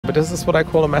but this is what I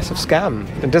call a massive scam.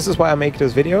 And this is why I make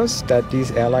those videos, that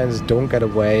these airlines don't get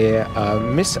away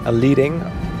misleading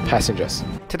passengers.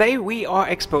 Today we are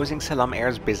exposing Salam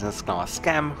Air's business class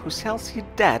scam, who sells you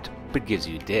that but gives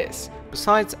you this.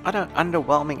 Besides other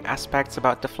underwhelming aspects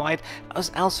about the flight, I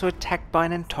was also attacked by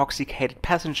an intoxicated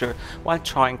passenger while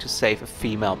trying to save a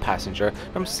female passenger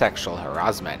from sexual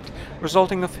harassment,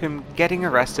 resulting of him getting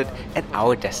arrested at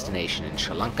our destination in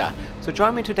Sri Lanka. So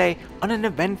join me today on an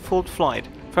eventful flight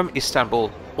from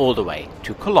Istanbul all the way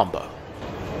to Colombo.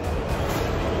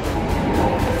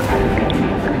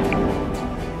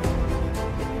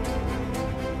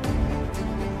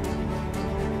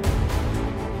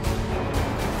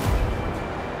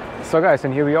 So guys,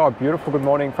 and here we are, beautiful good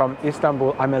morning from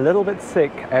Istanbul. I'm a little bit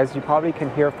sick, as you probably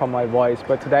can hear from my voice,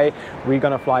 but today we're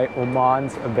gonna fly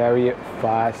Oman's very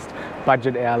fast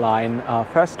budget airline.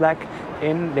 First leg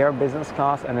in their business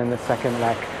class, and then the second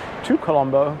leg to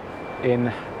Colombo in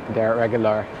their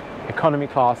regular economy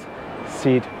class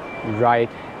seat right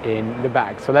in the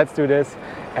back. So let's do this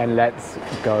and let's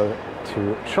go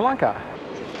to Sri Lanka.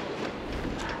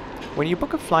 When you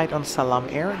book a flight on Salam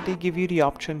Air, they give you the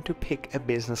option to pick a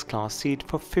business class seat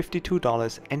for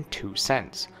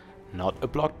 $52.02. Not a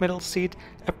blocked middle seat,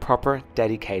 a proper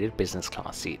dedicated business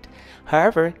class seat.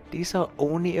 However, these are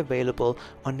only available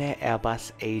on their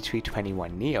Airbus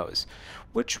A321neos,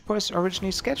 which was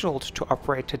originally scheduled to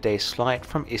operate today's flight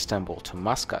from Istanbul to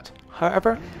Muscat.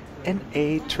 However, an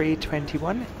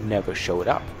A321 never showed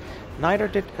up. Neither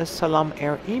did a Salam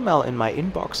Air email in my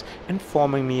inbox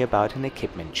informing me about an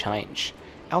equipment change.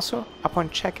 Also,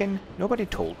 upon check-in, nobody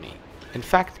told me. In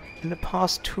fact, in the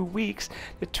past 2 weeks,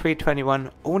 the 321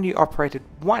 only operated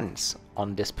once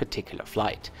on this particular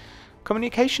flight.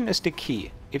 Communication is the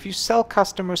key. If you sell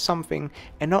customers something,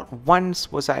 and not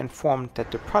once was I informed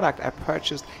that the product I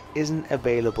purchased isn't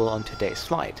available on today's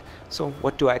flight. So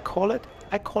what do I call it?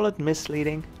 I call it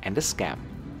misleading and a scam.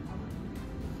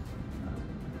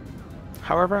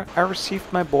 However, I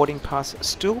received my boarding pass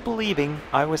still believing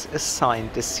I was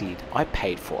assigned the seat I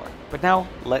paid for. But now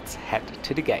let's head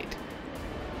to the gate.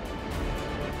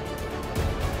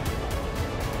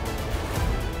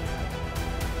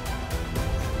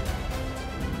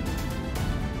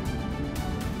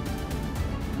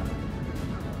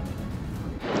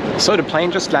 So the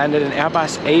plane just landed, an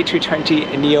Airbus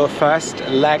A320neo first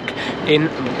leg in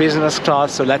business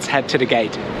class, so let's head to the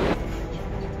gate.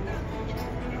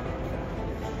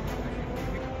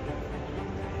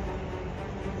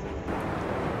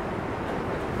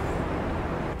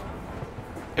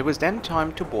 It was then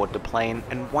time to board the plane,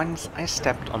 and once I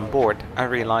stepped on board, I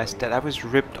realized that I was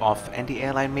ripped off and the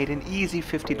airline made an easy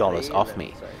 $50 off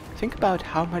me. Think about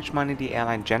how much money the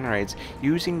airline generates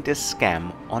using this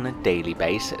scam on a daily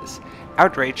basis.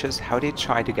 Outrageous how they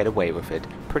try to get away with it,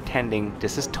 pretending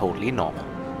this is totally normal.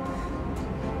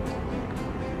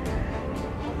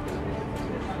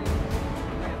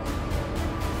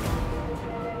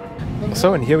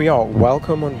 So, and here we are,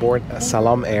 welcome on board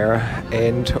Salam Air.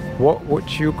 And what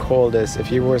would you call this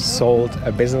if you were sold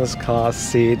a business class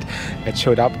seat? It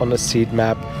showed up on the seat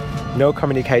map, no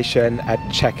communication at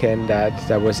check-in that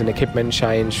there was an equipment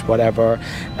change, whatever,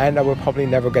 and I will probably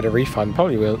never get a refund,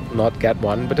 probably will not get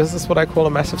one, but this is what I call a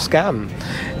massive scam.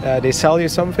 They sell you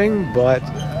something, but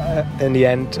in the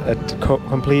end a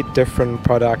complete different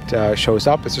product shows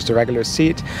up. It's just a regular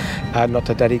seat, not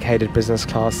a dedicated business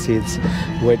class seats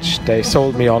which they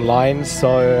sold me online.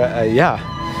 So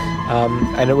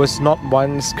and it was not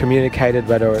once communicated,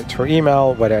 whether through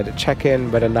email, whether at the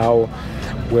check-in, whether now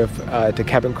with the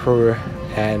cabin crew,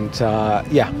 and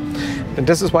and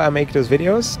this is why I make those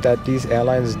videos, that these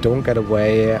airlines don't get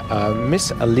away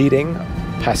misleading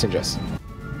passengers.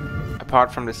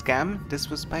 Apart from the scam, this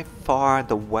was by far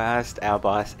the worst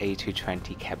Airbus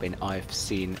A320 cabin I've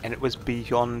seen, and it was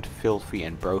beyond filthy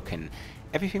and broken.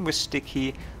 Everything was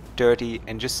sticky, dirty,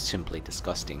 and just simply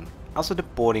disgusting. Also, the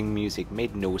boarding music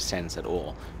made no sense at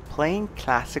all. Playing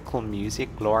classical music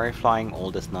glorifying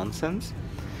all this nonsense?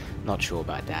 Not sure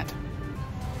about that.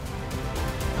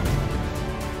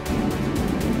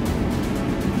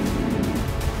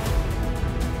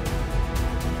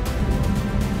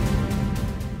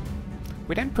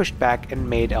 We then pushed back and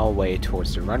made our way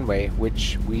towards the runway,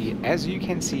 which we, as you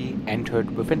can see, entered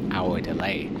with an hour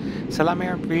delay. Salam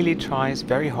Air really tries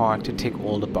very hard to tick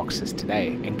all the boxes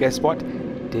today, and guess what?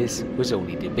 This was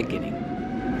only the beginning.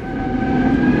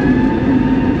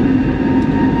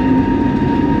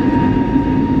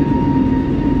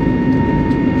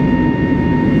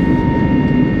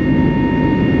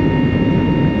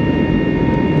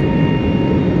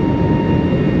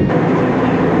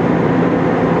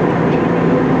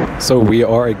 So we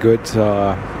are a good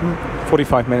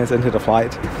 45 minutes into the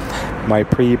flight. My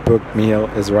pre-booked meal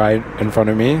is right in front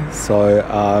of me, so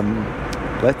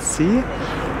let's see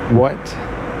what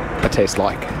it tastes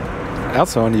like.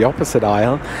 Also on the opposite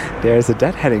aisle, there's a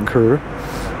deadheading crew,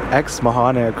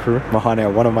 ex-Mahana crew.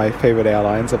 Mahana, one of my favorite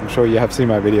airlines. I'm sure you have seen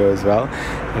my video as well.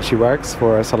 And she works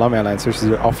for Salam Airlines, so she's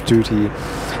an off-duty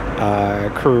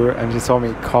crew, and she saw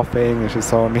me coughing and she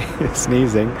saw me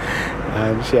sneezing,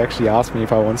 and she actually asked me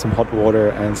if I want some hot water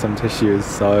and some tissues,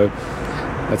 so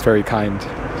that's very kind.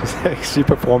 She's actually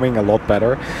performing a lot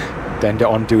better than the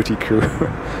on-duty crew.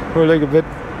 We're like a bit,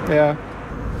 yeah.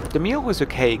 The meal was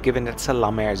okay given that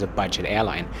Salam Air is a budget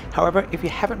airline. However, if you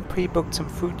haven't pre-booked some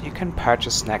food, you can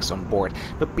purchase snacks on board,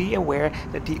 but be aware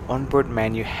that the onboard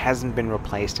menu hasn't been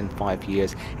replaced in 5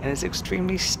 years and is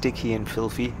extremely sticky and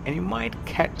filthy, and you might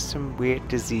catch some weird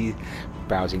disease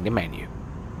browsing the menu.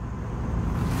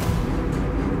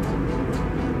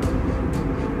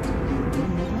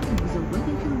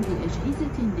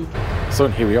 So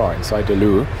here we are inside the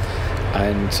loo,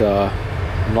 and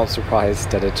I'm not surprised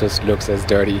that it just looks as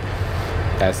dirty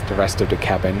as the rest of the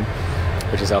cabin,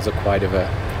 which is also quite of a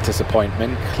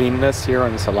disappointment. Cleanness here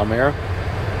on Salam Air,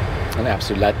 an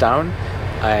absolute letdown.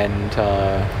 And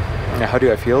how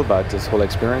do I feel about this whole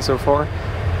experience so far?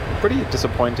 I'm pretty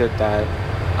disappointed that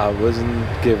I wasn't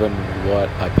given what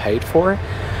I paid for,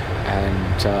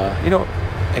 and you know,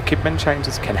 equipment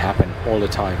changes can happen all the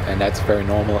time, and that's very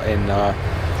normal in the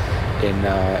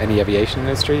aviation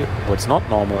industry. What's not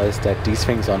normal is that these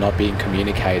things are not being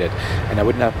communicated, and I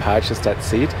wouldn't have purchased that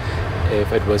seat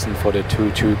if it wasn't for the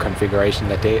 2-2 configuration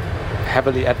that they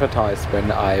heavily advertised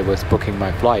when I was booking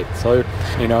my flight. So,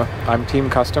 you know, I'm team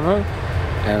customer,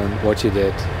 and what you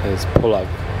did is pull up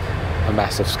a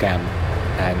massive scam,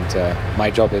 and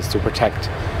my job is to protect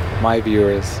my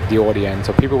viewers, the audience,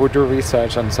 or people who do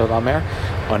research on Salam Air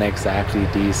on exactly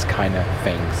these kind of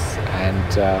things.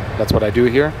 And that's what I do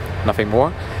here. Nothing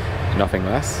more, nothing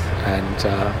less. And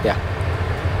yeah,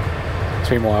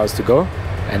 3 more hours to go,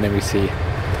 and then we see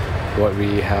what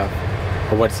we have,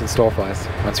 or what's in store for us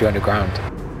once we're on the ground.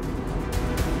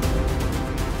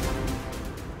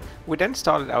 We then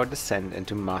started our descent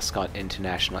into Muscat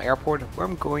International Airport, where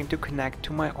I'm going to connect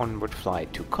to my onward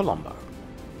flight to Colombo.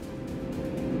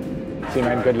 See you,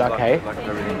 man. Good luck, hey?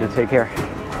 You take care.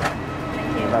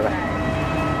 Bye-bye.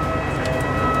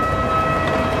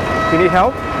 Do you need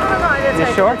help? No, You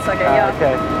sure? It's okay, yeah.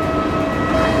 Okay.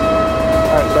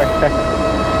 Alright, sorry.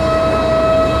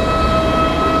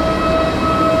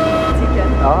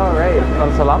 Oh, right. On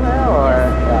Salam Air, or?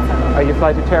 Yeah. Oh, you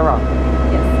fly to Tehran?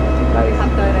 Yes. Nice. We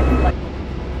have direct flight.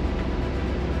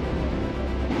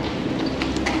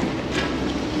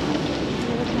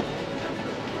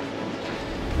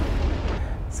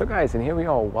 So guys, and here we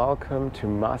are. Welcome to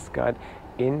Muscat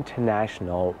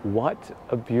International. What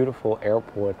a beautiful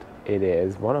airport it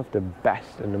is. One of the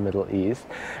best in the Middle East.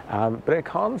 But I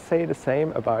can't say the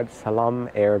same about Salam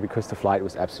Air because the flight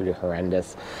was absolutely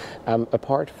horrendous.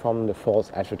 Apart from the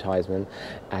false advertisement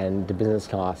and the business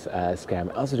class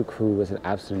scam, also the crew was an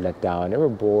absolute letdown. They were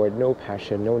bored, no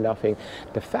passion, no nothing.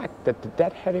 The fact that the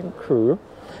deadheading crew,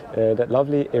 that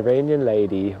lovely Iranian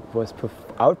lady, was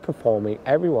outperforming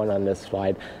everyone on this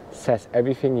flight says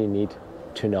everything you need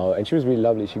to know. And she was really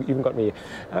lovely. She even got me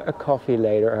a coffee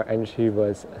later, and she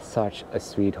was such a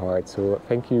sweetheart. So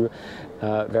thank you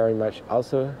very much.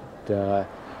 Also, the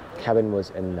cabin was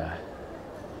in an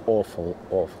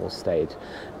awful state.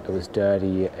 It was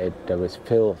dirty, there was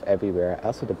filth everywhere.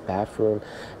 Also the bathroom,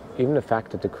 even the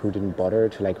fact that the crew didn't bother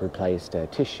to like replace the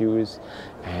tissues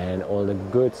and all the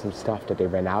goods and stuff that they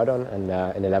ran out on in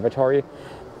the lavatory,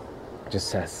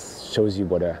 just shows you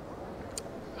what a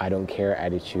I don't care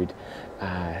attitude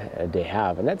they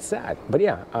have, and that's sad. But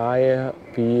yeah, I'll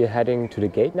be heading to the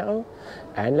gate now,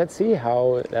 and let's see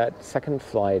how that second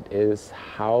flight is,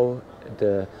 how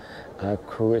the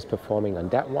crew is performing on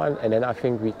that one, and then I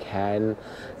think we can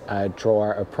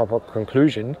draw a proper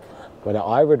conclusion whether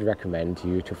I would recommend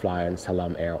you to fly on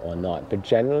Salam Air or not. But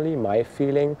generally, my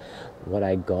feeling, what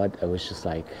I got, it was just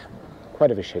like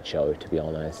quite of a shit show, to be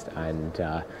honest, and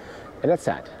that's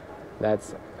sad.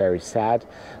 That's very sad,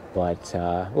 but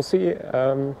we'll see.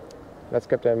 Let's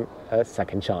give them a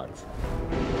second chance.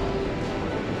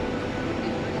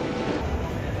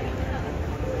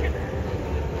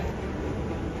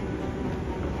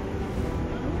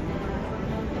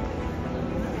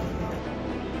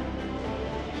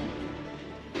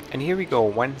 And here we go,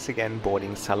 once again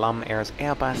boarding Salam Air's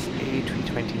Airbus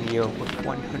A320neo with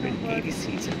 180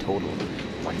 seats in total.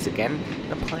 Once again,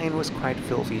 the plane was quite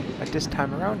filthy, but this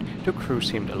time around the crew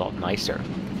seemed a lot nicer.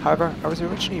 However, I was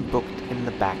originally booked in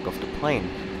the back of the plane,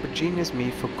 but genius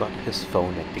me forgot his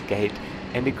phone at the gate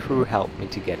and the crew helped me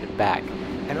to get it back.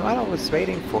 And while I was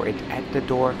waiting for it at the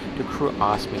door, the crew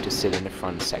asked me to sit in the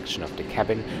front section of the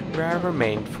cabin, where I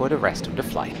remained for the rest of the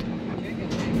flight.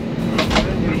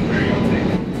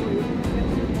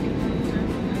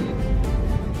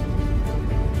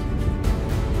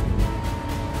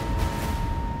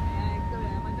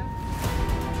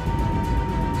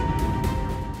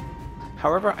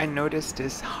 However, I noticed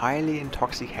this highly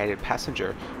intoxicated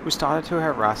passenger who started to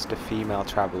harass the female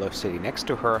traveler sitting next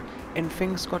to her, and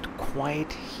things got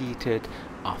quite heated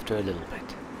after a little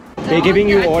bit. They're giving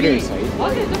you orders, right?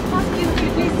 What is the first you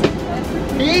please?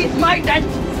 Please, my dad.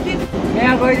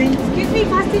 Excuse me,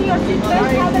 fasten your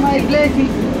seatbelt. Have a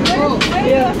seat. Where is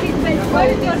your seatbelt? Where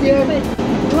is your seatbelt?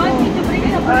 You want me to bring the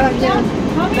police down?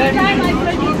 How many times I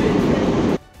told you?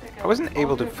 I wasn't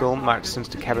able to film much since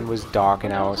the cabin was dark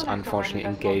and I was unfortunately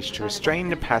engaged to restrain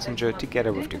the passenger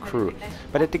together with the crew,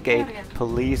 but at the gate,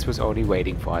 police was already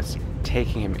waiting for us,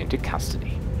 taking him into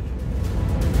custody.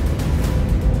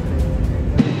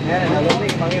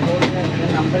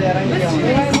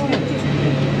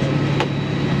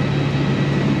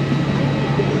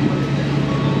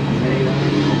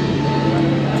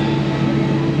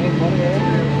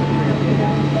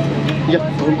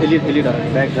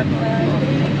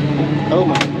 Oh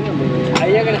my.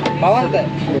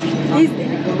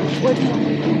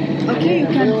 Okay, you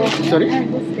can. Sorry?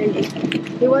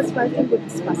 He was fighting with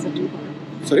this passenger.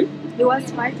 Sorry? He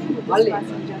was fighting with this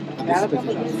passenger.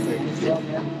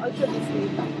 Also this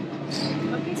lady.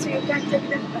 Okay, so you can take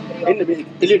them.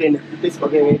 Please,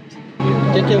 okay, wait.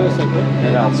 Check your cycle.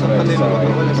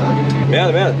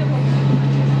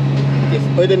 Yes,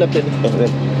 wait in a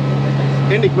minute.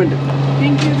 And equipment.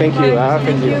 Thank you. Thank you.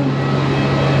 Thank you.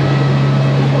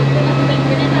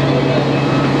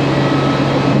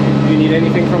 Do you need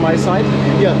anything from my side?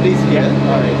 Yeah, please. Yeah.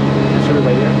 Alright. Should we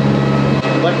wait here?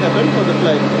 What happened for the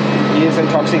flight? He is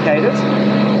intoxicated.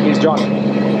 He's drunk.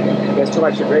 He has too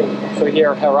much to drink. So he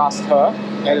harassed her.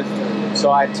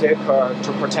 So I took her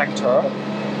to protect her.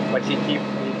 But he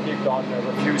kept on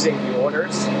refusing the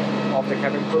orders of the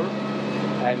cabin crew.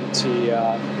 And he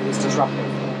was disruptive.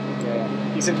 Yeah.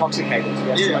 He's intoxicated. He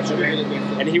has too much to drink.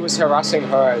 And he was harassing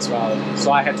her as well.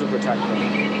 So I had to protect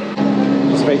her.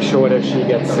 Just make sure that she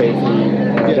gets safely,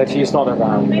 that he's not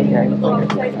around,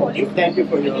 okay? Thank you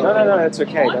for your... No, that's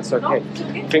okay, that's okay.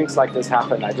 Things like this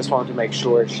happen. I just wanted to make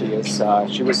sure she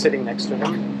was sitting next to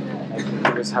him, and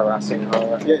he was harassing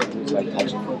her. Yeah. And he was like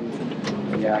touching her.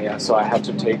 Yeah, so I had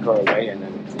to take her away, and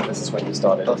then this is when he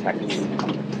started attacking me.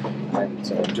 And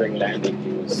during landing,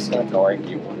 he was ignoring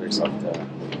the orders of the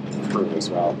crew as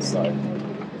well, so...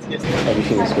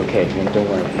 Everything is okay, don't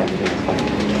worry, everything is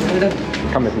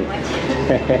fine. Come with me.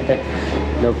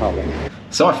 No problem.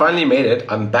 So I finally made it.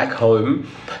 I'm back home,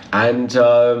 and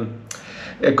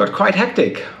it got quite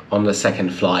hectic on the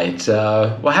second flight.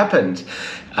 What happened?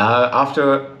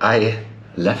 After I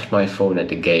left my phone at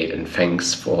the gate, and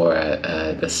thanks for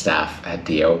the staff at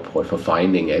the airport for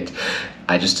finding it,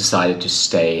 I just decided to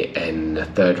stay in the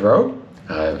third row.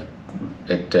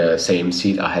 At the same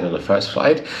seat I had on the first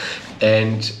flight,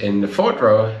 and in the fourth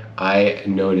row I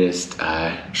noticed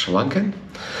Sri Lankan,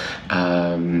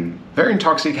 very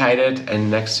intoxicated, and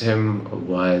next to him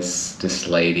was this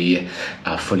lady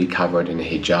fully covered in a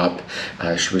hijab.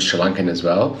 She was Sri Lankan as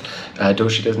well, though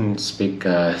she doesn't speak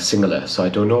Sinhala, so I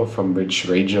don't know from which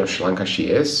region of Sri Lanka she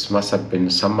is. Must have been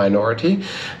some minority,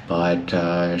 but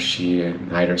she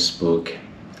neither spoke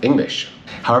English.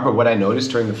 However, what I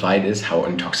noticed during the flight is how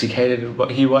intoxicated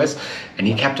he was, and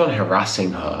he kept on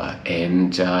harassing her,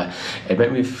 and it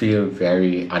made me feel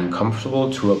very uncomfortable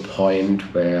to a point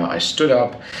where I stood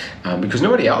up because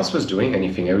nobody else was doing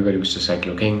anything. Everybody was just like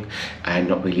looking and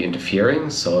not really interfering.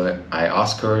 So I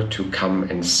asked her to come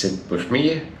and sit with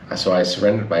me. So I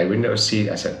surrendered my window seat.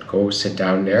 I said, go sit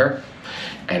down there.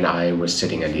 And I was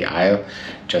sitting in the aisle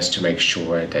just to make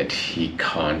sure that he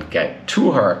can't get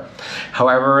to her.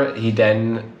 However, he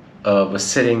then was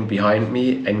sitting behind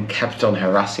me and kept on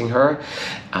harassing her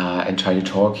and trying to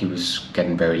talk. He was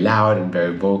getting very loud and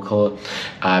very vocal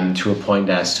to a point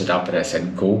that I stood up and I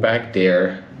said, go back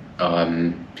there,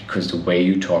 because the way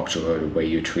you talk to her, the way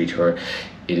you treat her,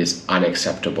 it is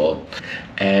unacceptable.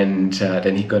 And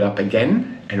then he got up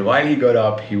again, and while he got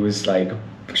up, he was like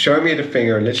showing me the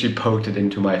finger and literally poked it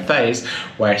into my face,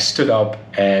 where I stood up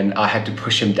and I had to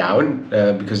push him down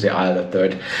because the aisle, the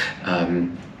third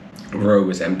row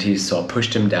was empty. So I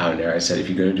pushed him down there. I said, if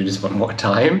you're going to do this one more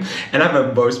time, and I'm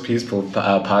a most peaceful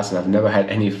person, I've never had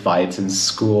any fights in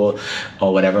school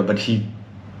or whatever, but he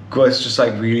was just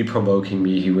like really provoking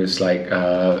me. He was like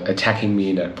attacking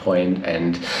me at that point,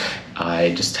 and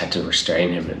I just had to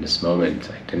restrain him in this moment.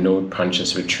 Like, no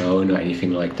punches were thrown or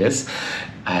anything like this.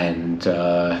 And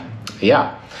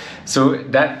yeah, so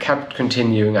that kept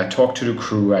continuing. I talked to the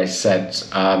crew. I said,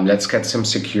 let's get some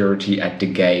security at the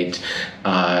gate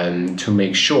to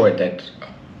make sure that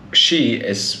she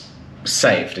is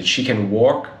safe, that she can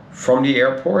walk from the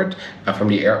airport, from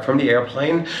the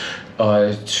airplane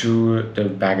to the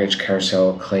baggage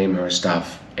carousel, claim her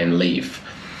stuff and leave.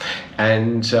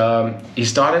 And he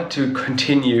started to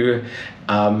continue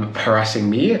harassing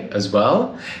me as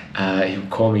well. He would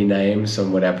call me names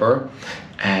and whatever.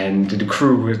 And the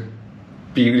crew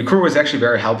was actually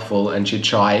very helpful, and she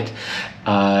tried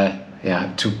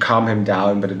to calm him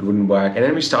down, but it wouldn't work. And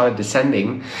then we started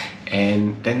descending,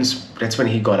 and then that's when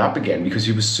he got up again, because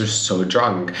he was just so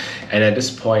drunk. And at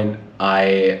this point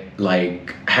I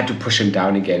had to push him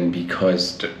down again,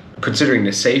 because considering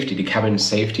the safety, the cabin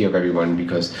safety of everyone,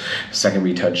 because the second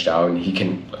we touch down, he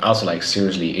can also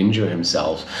seriously injure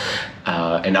himself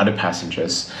and other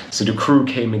passengers. So the crew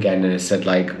came again, and it said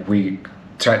we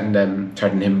threatened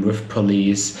him with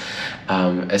police,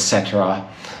 etc.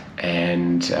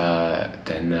 And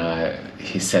then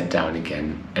he sat down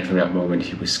again, and from that moment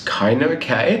he was kind of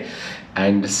okay.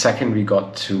 And the second we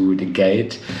got to the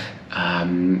gate,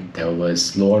 there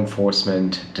was law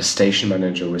enforcement, the station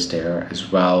manager was there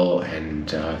as well,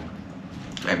 and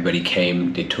everybody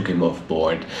came. They took him off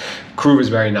board. Crew was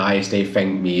very nice, they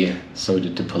thanked me, so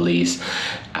did the police,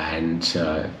 and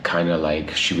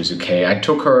she was okay. I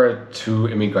took her to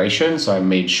immigration, so I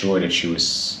made sure that she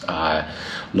was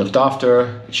looked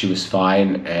after, she was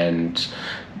fine, and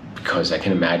because I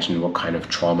can imagine what kind of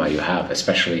trauma you have,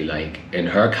 especially in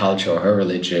her culture or her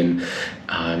religion.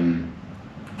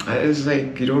 It's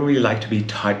you don't really like to be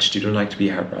touched, you don't like to be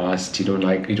harassed, you don't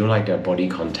like their body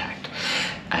contact.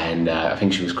 And I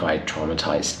think she was quite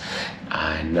traumatized,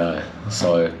 and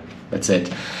so that's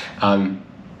it.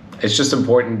 It's just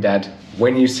important that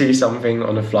when you see something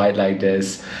on a flight like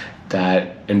this,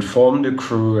 that inform the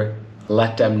crew,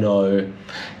 let them know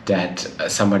that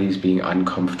somebody's being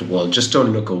uncomfortable. Just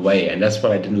don't look away. And that's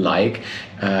what I didn't like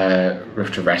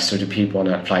with the rest of the people on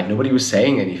that flight. Nobody was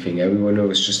saying anything. Everyone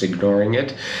was just ignoring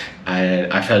it.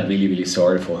 And I felt really, really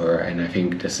sorry for her. And I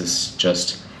think this is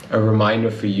just a reminder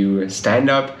for you. Stand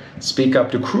up, speak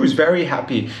up. The crew is very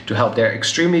happy to help. They're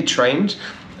extremely trained,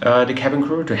 the cabin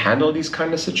crew, to handle these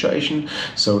kind of situations.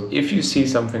 So if you see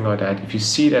something like that, if you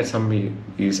see that somebody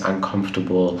is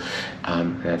uncomfortable,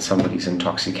 that somebody's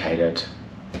intoxicated,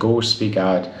 go speak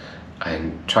out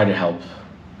and try to help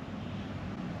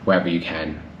wherever you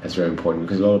can. That's very important,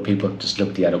 because a lot of people just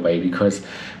look the other way, because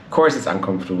of course it's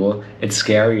uncomfortable, it's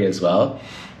scary as well,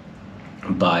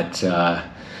 but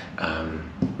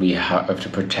we have to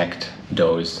protect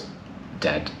those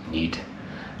that need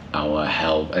our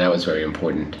help, and that was very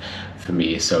important for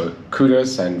me. So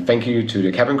kudos and thank you to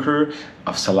the cabin crew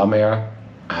of Salam Air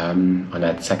on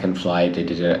that second flight. They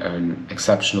did an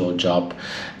exceptional job.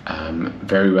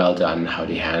 Very well done how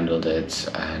they handled it,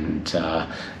 and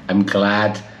I'm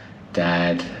glad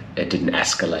that it didn't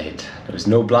escalate. There was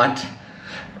no blood,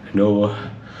 no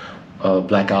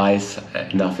black eyes,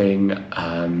 nothing.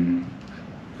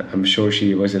 I'm sure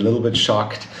she was a little bit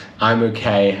shocked. I'm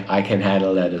okay, I can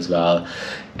handle that as well.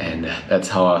 And that's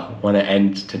how I want to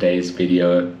end today's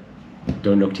video.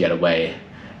 Don't look the other way.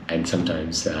 And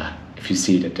sometimes if you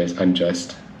see that there's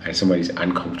unjust and somebody's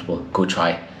uncomfortable, go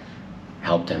try,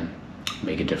 help them,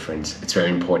 make a difference. It's very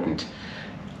important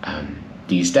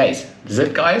these days. That's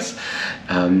it, guys.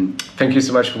 Thank you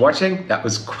so much for watching. That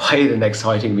was quite an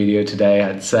exciting video today,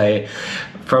 I'd say.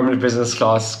 From the business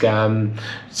class scam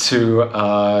to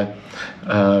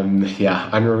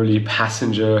unruly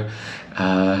passenger.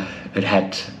 It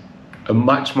had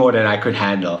much more than I could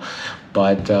handle.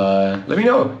 But let me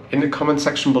know in the comment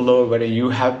section below whether you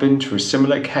have been through a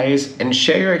similar case, and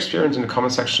share your experience in the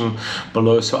comment section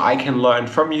below so I can learn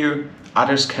from you.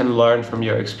 Others can learn from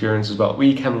your experience as well.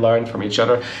 We can learn from each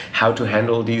other how to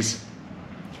handle these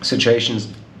situations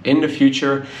in the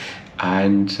future.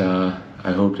 And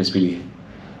I hope this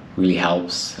really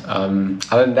helps.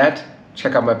 Other than that,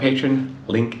 check out my Patreon.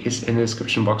 Link is in the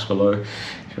description box below.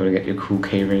 If you want to get your cool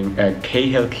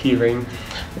Cahill keyring,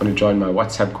 want to join my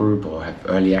WhatsApp group, or have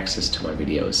early access to my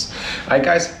videos. Alright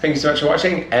guys, thank you so much for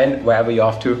watching, and wherever you're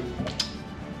off to,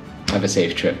 have a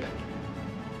safe trip.